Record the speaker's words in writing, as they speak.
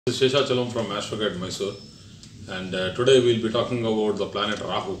This is Sheshachalam from Astroguide Mysore, and today we'll be talking about the planet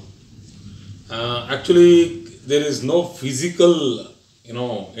Rahu. Actually, there is no physical,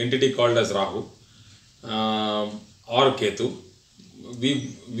 entity called as Rahu or Ketu.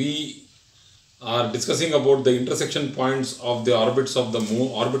 We are discussing about the intersection points of the orbit of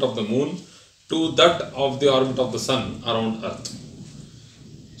the moon to that of the orbit of the sun around Earth.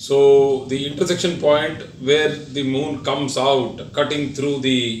 So the intersection point where the moon comes out, cutting through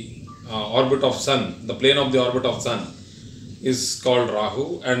the orbit of sun, the plane of the orbit of sun, is called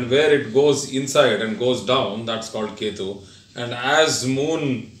Rahu, and where it goes inside and goes down, that's called Ketu. And as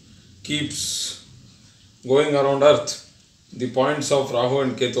moon keeps going around Earth, the points of Rahu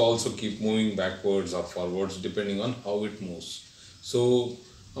and Ketu also keep moving backwards or forwards depending on how it moves. So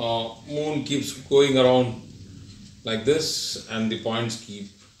moon keeps going around like this, and the points keep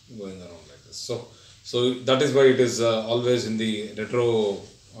going around like this. So that is why it is always in the retro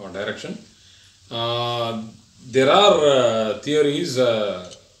direction. There are theories,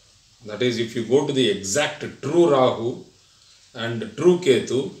 that is, if you go to the exact true Rahu and true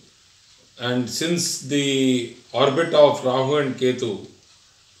Ketu, and since the orbit of Rahu and Ketu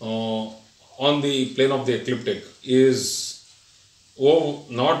on the plane of the ecliptic is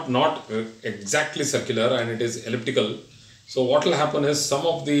not exactly circular and it is elliptical, so what will happen is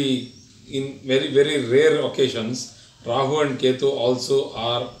in very rare occasions, Rahu and Ketu also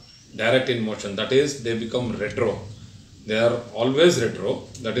are direct in motion. That is, they become retro. They are always retro.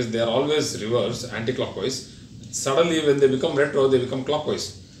 That is, they are always reverse, anti-clockwise. Suddenly, when they become retro, they become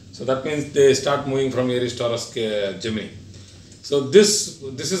clockwise. So that means they start moving from Aries, Taurus, Gemini. So this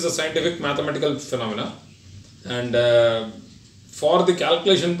is a scientific mathematical phenomena, and for the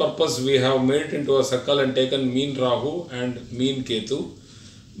calculation purpose, we have made it into a circle and taken mean Rahu and mean Ketu.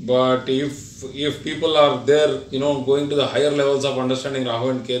 But if people are there, going to the higher levels of understanding Rahu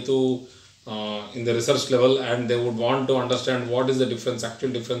and Ketu in the research level, and they would want to understand what is the difference, actual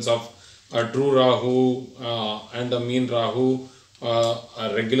difference of a true Rahu and a mean Rahu,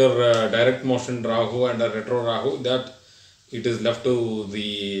 a regular direct motion Rahu and a retro Rahu, that it is left to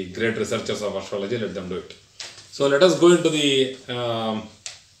the great researchers of astrology. Let them do it. So let us go into the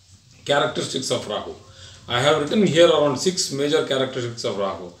characteristics of Rahu. I have written here around 6 major characteristics of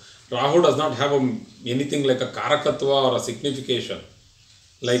Rahu. Rahu does not have anything like a karakatva or a signification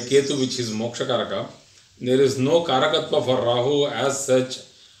like Ketu, which is moksha karaka. There is no karakatva for Rahu as such.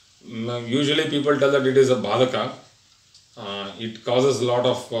 Usually people tell that it is a badaka. It causes a lot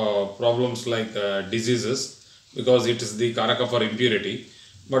of problems like diseases because it is the karaka for impurity.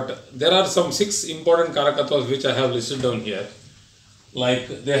 But there are some 6 important karakatvas which I have listed down here.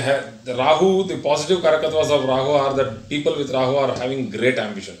 Like they have the Rahu, the positive karakatvas of Rahu are that people with Rahu are having great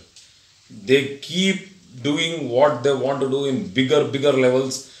ambition. They keep doing what they want to do in bigger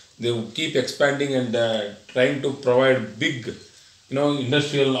levels. They keep expanding and trying to provide big,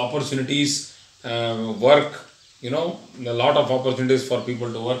 industrial opportunities, work, a lot of opportunities for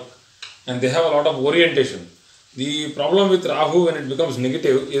people to work, and they have a lot of orientation. The problem with Rahu when it becomes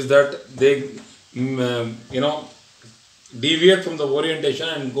negative is that they, deviate from the orientation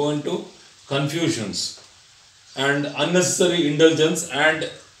and go into confusions and unnecessary indulgence, and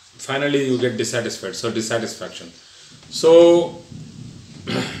finally you get dissatisfied. So dissatisfaction. So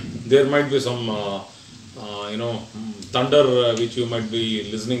there might be some thunder which you might be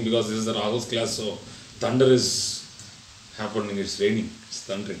listening, because this is the Rahu's class. So thunder is happening. It's raining. It's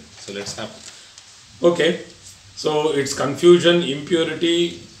thundering. So let's have. Okay. So it's confusion, impurity,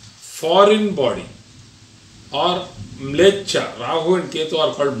 foreign body, or Mlecha. Rahu and Ketu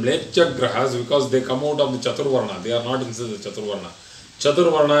are called Mlecha grahas because they come out of the Chaturvarna. They are not inside the Chaturvarna.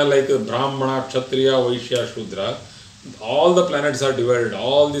 Chaturvarna, like Brahmana, Kshatriya, Vaishya, Shudra. All the planets are divided.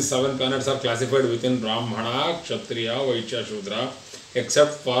 All the 7 planets are classified within Brahmana, Kshatriya, Vaishya, Shudra,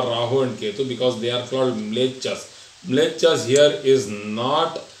 except for Rahu and Ketu, because they are called Mlechas. Mlechas here is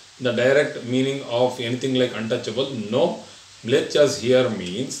not the direct meaning of anything like untouchable. No, Malechas here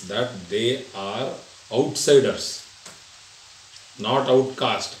means that they are outsiders, not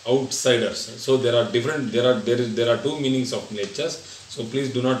outcast, outsiders. So there are 2 meanings of Malechas. So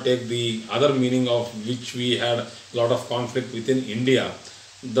please do not take the other meaning of which we had a lot of conflict within India.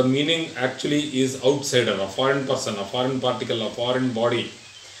 The meaning actually is outsider, a foreign person, a foreign particle, a foreign body.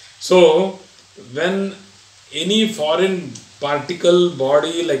 So when any foreign particle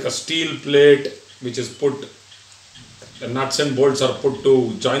body, like a steel plate which is put, the nuts and bolts are put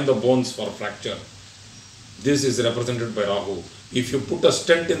to join the bones for fracture, this is represented by Rahu. If you put a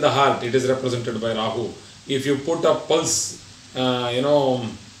stent in the heart, it is represented by Rahu. If you put a pulse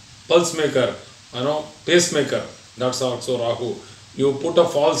maker, pacemaker, that's also Rahu. You put a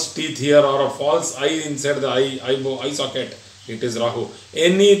false teeth here or a false eye inside the eye socket, it is Rahu.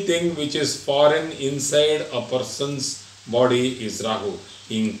 Anything which is foreign inside a person's body is Rahu,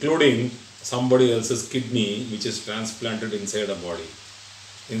 including somebody else's kidney which is transplanted inside a body,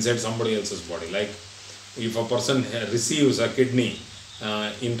 inside somebody else's body. Like if a person receives a kidney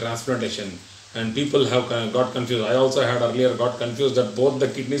in transplantation, and people have got confused. I also had earlier got confused that both the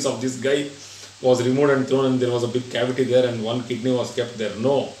kidneys of this guy was removed and thrown, and there was a big cavity there and one kidney was kept there.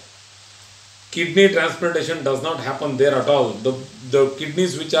 No. Kidney transplantation does not happen there at all. The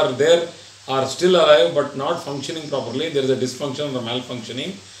kidneys which are there are still alive but not functioning properly. There is a dysfunction or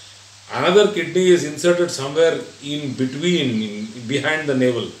malfunctioning. Another kidney is inserted somewhere in between, behind the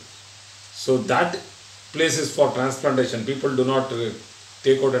navel. So that place is for transplantation. People do not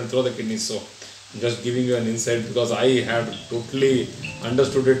take out and throw the kidneys. So I'm just giving you an insight because I had totally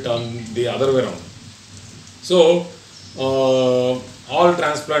understood it on the other way around. So all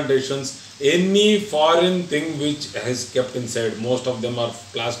transplantations, any foreign thing which is kept inside, most of them are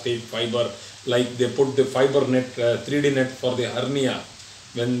plastic, fiber, like they put the fiber net, 3D net for the hernia.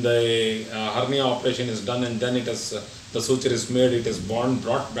 When the hernia operation is done and then it is the suture is made, it is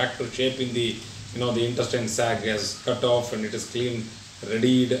brought back to shape in the, the intestine sac is cut off and it is clean,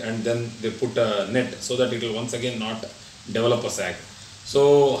 readied, and then they put a net so that it will once again not develop a sac.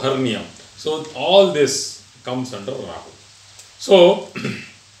 So hernia. So all this comes under Rahu. So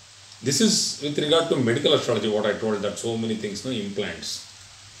this is with regard to medical astrology, what I told, that so many things, implants.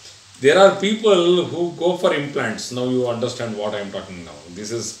 There are people who go for implants. Now you understand what I am talking now.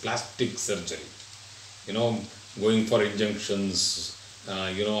 This is plastic surgery. Going for injunctions,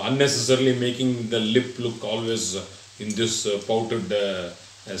 unnecessarily making the lip look always in this pouted,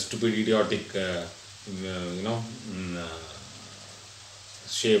 stupid, idiotic,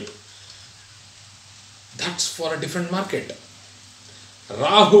 shape. That's for a different market.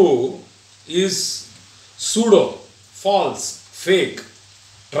 Rahu is pseudo, false, fake,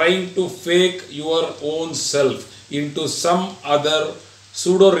 trying to fake your own self into some other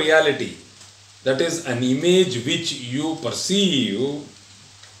pseudo reality. That is an image which you perceive,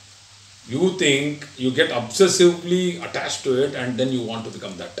 you think, you get obsessively attached to it, and then you want to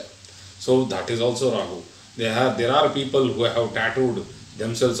become that. So that is also Rahu. There are people who have tattooed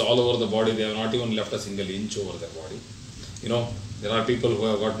themselves all over the body. They have not even left a single inch over their body. There are people who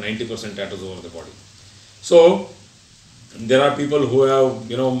have got 90% tattoos over the body. So there are people who have,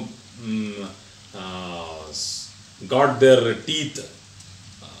 got their teeth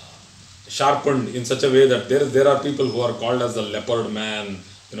sharpened in such a way that there are people who are called as the leopard man,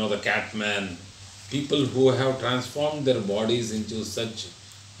 the cat man. People who have transformed their bodies into such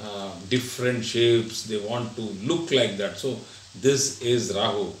different shapes. They want to look like that. So this is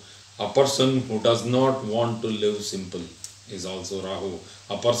Rahu. A person who does not want to live simple is also Rahu.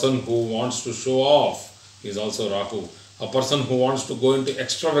 A person who wants to show off is also Rahu. A person who wants to go into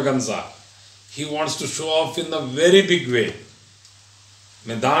extravaganza, he wants to show off in a very big way.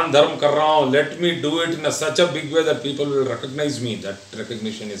 मैं दान धर्म कर रहा हूँ, let me do it in such a big way that people will recognize me. That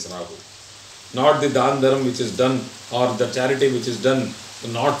recognition is Rahu. Not the dan dharm which is done or the charity which is done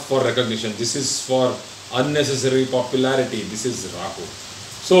not for recognition. This is for unnecessary popularity. This is Rahu.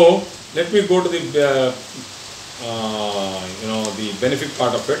 So let me go to the the Benefic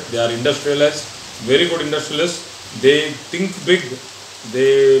part of it. They are industrialists, very good industrialists. They think big,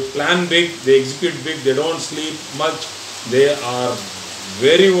 they plan big, they execute big, they don't sleep much. They are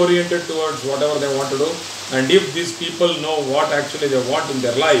very oriented towards whatever they want to do. And if these people know what actually they want in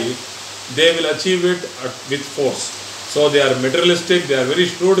their life, they will achieve it with force. So they are materialistic, they are very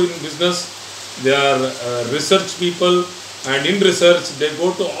shrewd in business, they are research people, and in research they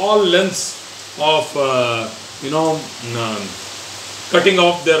go to all lengths of cutting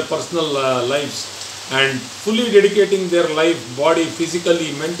off their personal lives and fully dedicating their life, body,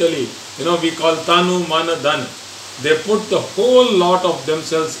 physically, mentally. We call Tanu Mana Dhan. They put the whole lot of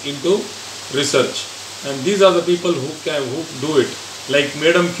themselves into research, and these are the people who do it. Like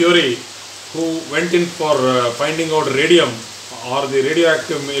Madame Curie, who went in for finding out radium or the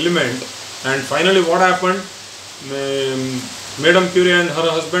radioactive element, and finally what happened? Madame Curie and her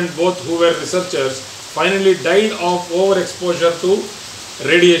husband, both who were researchers, finally died of overexposure to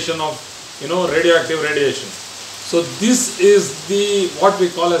radiation of radioactive radiation. So this is the what we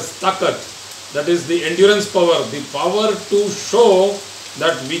call as takat. That is the endurance power, the power to show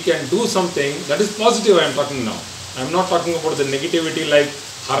that we can do something. That is positive I am talking now. I am not talking about the negativity like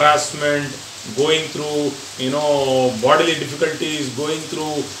harassment, going through bodily difficulties, going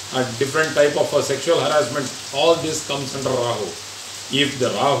through a different type of sexual harassment. All this comes under Rahu. If the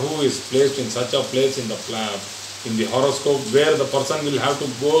Rahu is placed in such a place in the in the horoscope where the person will have to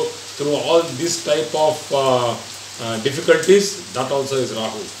go through all this type of difficulties, that also is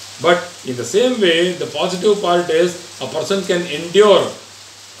Rahu. But in the same way, the positive part is a person can endure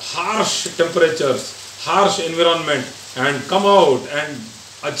harsh temperatures, harsh environment and come out and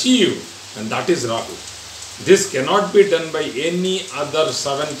achieve, and that is Rahu. This cannot be done by any other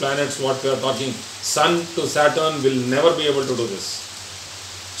 7 planets what we are talking. Sun to Saturn will never be able to do this.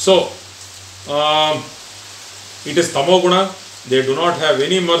 So, it is Tamoguna. They do not have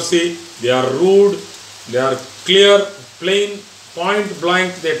any mercy. They are rude. They are clear, plain, point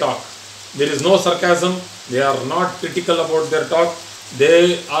blank they talk. There is no sarcasm. They are not critical about their talk.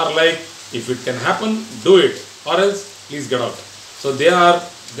 They are like, if it can happen, do it, or else please get out. So they are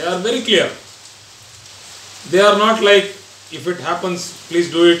very clear. They are not like, if it happens, please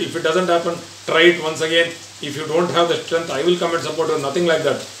do it. If it doesn't happen, try it once again. If you don't have the strength, I will come and support you. Nothing like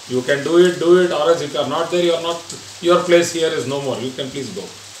that. You can do it, or else if you are not there, you are not, your place here is no more. You can please go.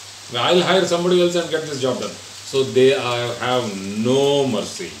 I will hire somebody else and get this job done. So they have no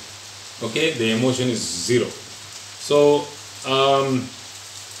mercy. Okay, the emotion is zero. So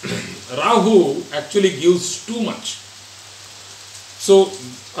Rahu actually gives too much. So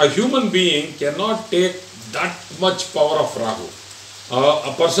a human being cannot take that much power of Rahu.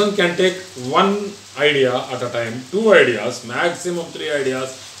 A person can take one idea at a time, 2 ideas, maximum 3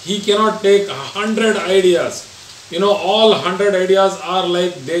 ideas. He cannot take 100 ideas. You know, all 100 ideas are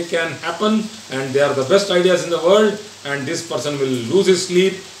like they can happen and they are the best ideas in the world, and this person will lose his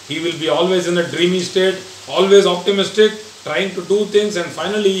sleep. He will be always in a dreamy state, always optimistic, trying to do things, and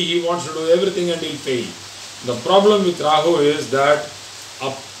finally he wants to do everything and he'll fail. The problem with Rahu is that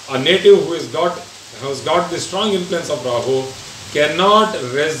a native who has got the strong influence of Rahu cannot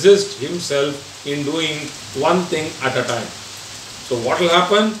resist himself in doing one thing at a time. So what will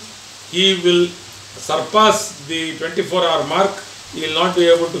happen? He will surpass the 24-hour mark. He will not be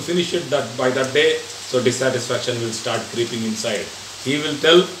able to finish it by that day. So dissatisfaction will start creeping inside. He will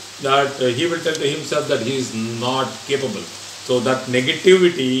tell to himself that he is not capable. So that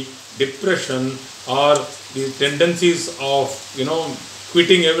negativity, depression, or the tendencies of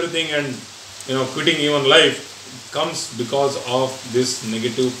quitting everything and quitting even life comes because of this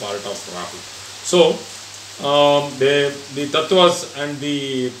negative part of Rahu. So the Tatvas and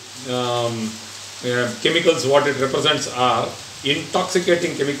the chemicals, what it represents are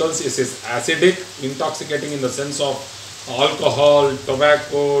intoxicating chemicals. It is acidic, intoxicating in the sense of alcohol,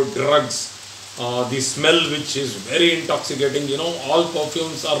 tobacco, drugs, the smell which is very intoxicating. All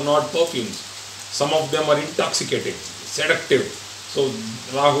perfumes are not perfumes. Some of them are intoxicating, seductive. So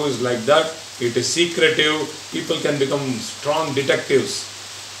Rahu is like that. It is secretive. People can become strong detectives,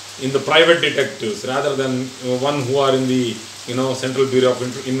 in the private detectives, rather than one who are in the Central Bureau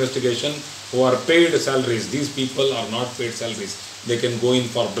of Investigation, who are paid salaries. These people are not paid salaries. They can go in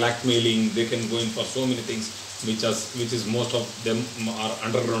for blackmailing. They can go in for so many things, which is most of them are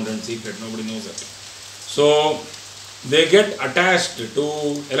underground and secret. Nobody knows it. So they get attached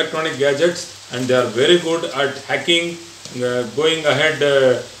to electronic gadgets, and they are very good at hacking, going ahead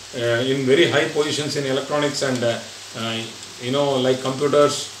in very high positions in electronics and like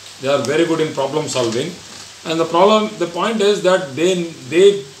computers. They are very good in problem solving. And the point is that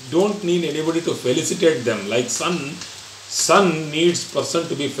they don't need anybody to felicitate them. Like sun needs person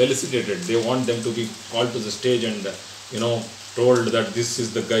to be felicitated. They want them to be called to the stage and told that this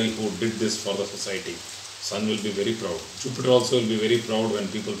is the guy who did this for the society. Sun will be very proud. Jupiter also will be very proud when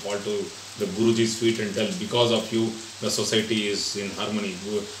people fall to the Guruji's feet and tell, because of you the society is in harmony.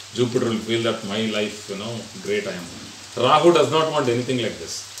 Jupiter will feel that my life, great I am. Rahu does not want anything like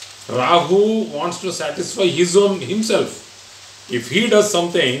this. Rahu wants to satisfy himself. If he does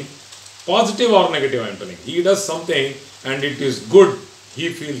something, positive or negative, I am telling, he does something and it is good, he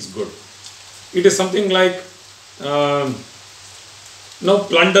feels good. It is something like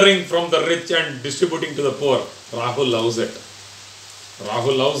plundering from the rich and distributing to the poor. Rahu loves it.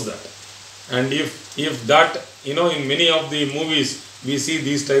 Rahu loves that. And if that, in many of the movies, we see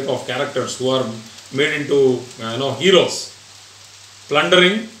these type of characters who are made into, heroes,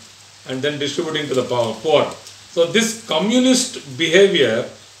 plundering and then distributing to the poor. So this communist behavior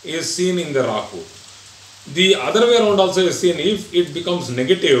is seen in the Rahu. The other way around also is seen. If it becomes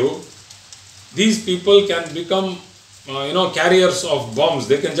negative, these people can become carriers of bombs.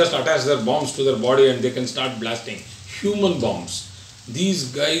 They can just attach their bombs to their body and they can start blasting. Human bombs.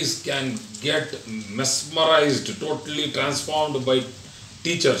 These guys can get mesmerized, totally transformed by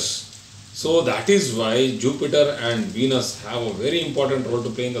teachers. So that is why Jupiter and Venus have a very important role to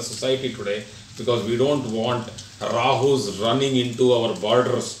play in the society today, because we don't want Rahus running into our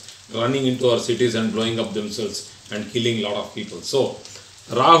borders, running into our cities and blowing up themselves and killing a lot of people. So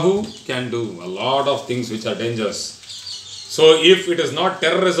Rahu can do a lot of things which are dangerous. So if it is not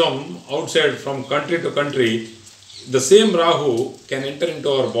terrorism outside from country to country, the same Rahu can enter into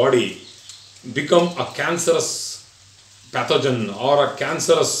our body, become a cancerous pathogen or a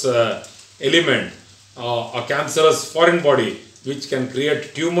cancerous element, a cancerous foreign body, which can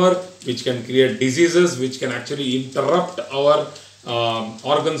create tumor, which can create diseases, which can actually interrupt our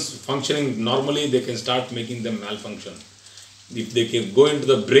organs functioning normally. They can start making them malfunction. If they can go into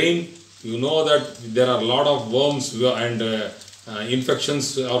the brain, you know that there are a lot of worms and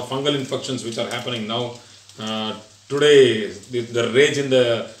infections or fungal infections which are happening now. Today, the rage in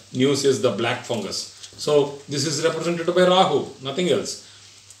the news is the black fungus. So this is represented by Rahu, nothing else.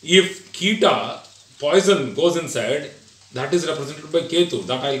 If Kita, poison, goes inside, that is represented by Ketu.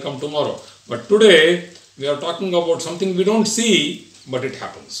 That I will come tomorrow. But today, we are talking about something we don't see, but it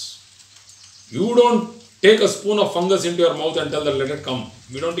happens. You don't take a spoon of fungus into your mouth and tell them, let it come.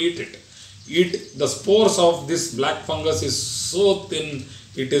 We don't eat it. The spores of this black fungus is so thin,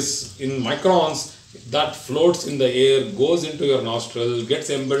 it is in microns, that floats in the air, goes into your nostril, gets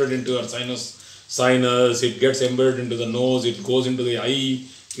embedded into your sinus, it gets embedded into the nose, it goes into the eye,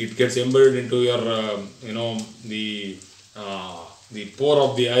 it gets embedded into your, the pore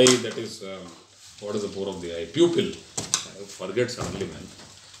of the eye, that is, what is the pore of the eye? Pupil. I forget suddenly, man.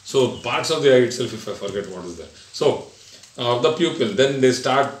 So, parts of the eye itself, if I forget what is there. So, the pupil, then they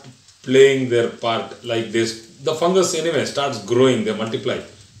start playing their part like this. The fungus anyway starts growing, they multiply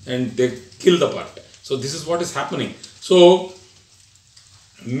and they kill the part. So, this is what is happening. So,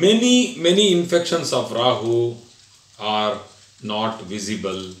 many infections of Rahu are not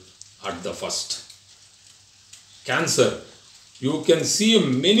visible at the first. Cancer. You can see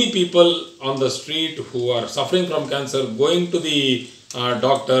many people on the street who are suffering from cancer, going to the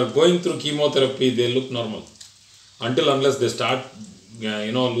doctor, going through chemotherapy, they look normal. Unless they start,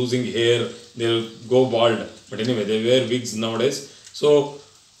 losing hair, they'll go bald. But anyway, they wear wigs nowadays. So,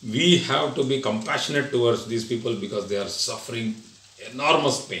 we have to be compassionate towards these people because they are suffering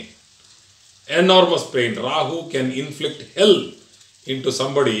enormous pain. Enormous pain. Rahu can inflict hell into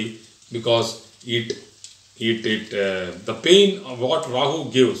somebody because the pain of what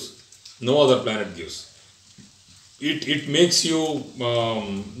Rahu gives, no other planet gives. It makes you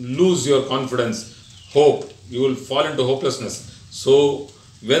lose your confidence, hope. You will fall into hopelessness. So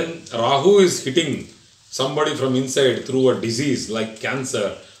when Rahu is hitting somebody from inside through a disease like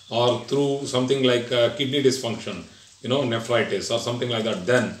cancer or through something like kidney dysfunction, nephritis or something like that,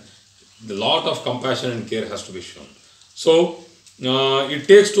 then a lot of compassion and care has to be shown. So it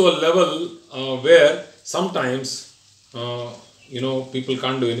takes to a level where sometimes people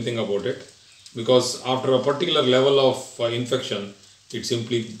can't do anything about it, because after a particular level of infection, it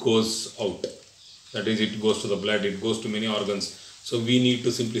simply goes out. That is, it goes to the blood, it goes to many organs. So we need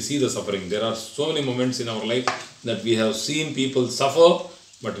to simply see the suffering. There are so many moments in our life that we have seen people suffer,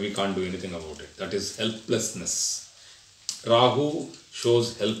 but we can't do anything about it. That is helplessness. Rahu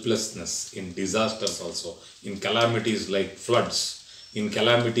shows helplessness in disasters also, in calamities like floods, in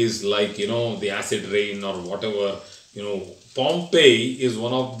calamities like, the acid rain or whatever. Pompeii is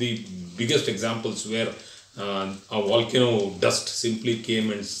one of the biggest examples where a volcano dust simply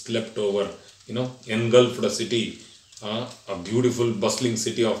came and slept over, engulfed a city, a beautiful bustling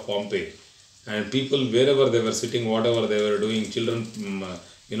city of Pompeii. And people, wherever they were sitting, whatever they were doing, children,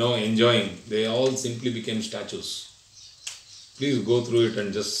 enjoying, they all simply became statues. Please go through it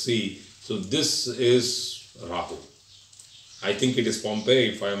and just see. So this is Rahu. I think it is Pompeii.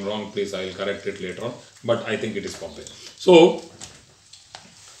 If I am wrong, please, I will correct it later on. But I think it is Pompeii. So,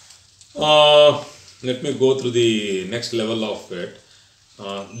 let me go through the next level of it.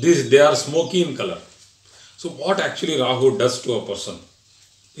 They are smoky in color. So, what actually Rahu does to a person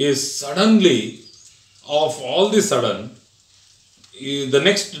is suddenly, of all the sudden, the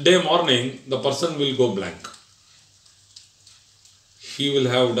next day morning, the person will go blank. He will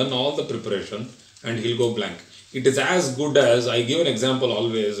have done all the preparation and he'll go blank. It is as good as, I give an example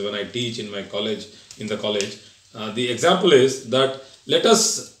always when I teach in my college, the example is that let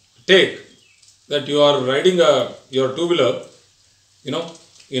us take that you are riding your two-wheeler,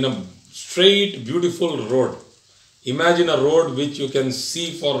 in a straight, beautiful road. Imagine a road which you can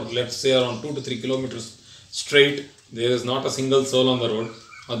see for, let's say, around 2 to 3 kilometers straight. There is not a single soul on the road.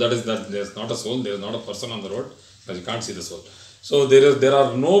 There is not a soul, there is not a person on the road, because you can't see the soul. So there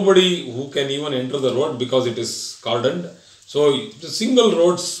are nobody who can even enter the road because it is cordoned. So the single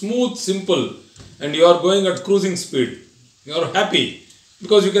road, smooth, simple, and you are going at cruising speed. You are happy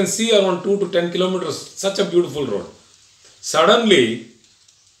because you can see around 2 to 10 kilometers, such a beautiful road. Suddenly,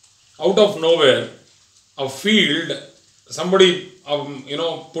 out of nowhere, a field, somebody,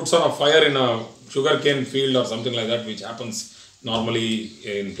 puts on a fire in a sugarcane field or something like that, which happens normally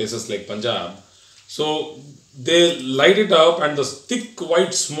in places like Punjab. So they light it up and the thick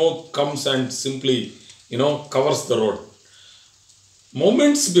white smoke comes and simply, covers the road.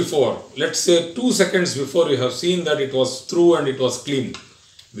 Moments before, let's say 2 seconds before, you have seen that it was through and it was clean.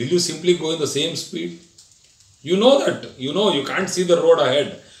 Will you simply go in the same speed? You know that, you can't see the road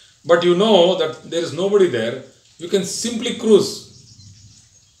ahead, but you know that there is nobody there. You can simply cruise.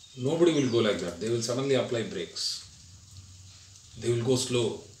 Nobody will go like that. They will suddenly apply brakes. They will go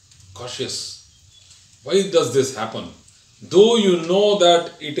slow, cautious. Why does this happen? Though you know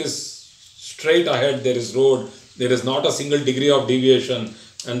that it is straight ahead, there is road, there is not a single degree of deviation,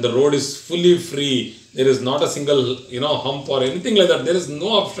 and the road is fully free, there is not a single, hump or anything like that, there is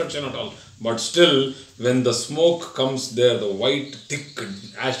no obstruction at all. But still, when the smoke comes there, the white, thick,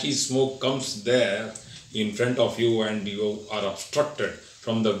 ashy smoke comes there in front of you and you are obstructed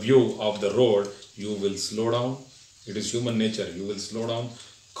from the view of the road, you will slow down. It is human nature. You will slow down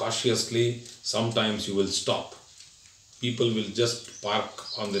cautiously. Sometimes you will stop. People will just park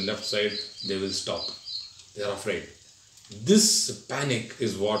on the left side. They will stop. They are afraid. This panic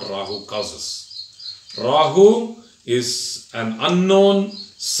is what Rahu causes. Rahu is an unknown,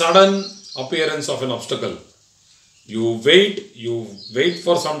 sudden appearance of an obstacle. You wait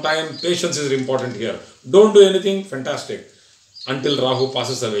for some time. Patience is important here. Don't do anything, fantastic, until Rahu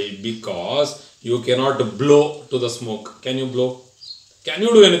passes away, because you cannot blow to the smoke. Can you blow? Can you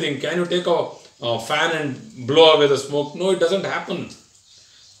do anything? Can you take a fan and blow away the smoke? No, it doesn't happen.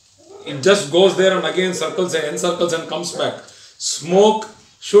 It just goes there and again circles and encircles and comes back. Smoke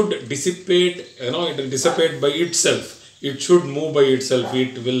should dissipate, it will dissipate by itself. It should move by itself.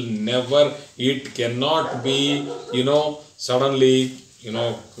 It will never, it cannot be, suddenly,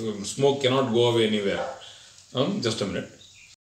 smoke cannot go away anywhere. Just a minute.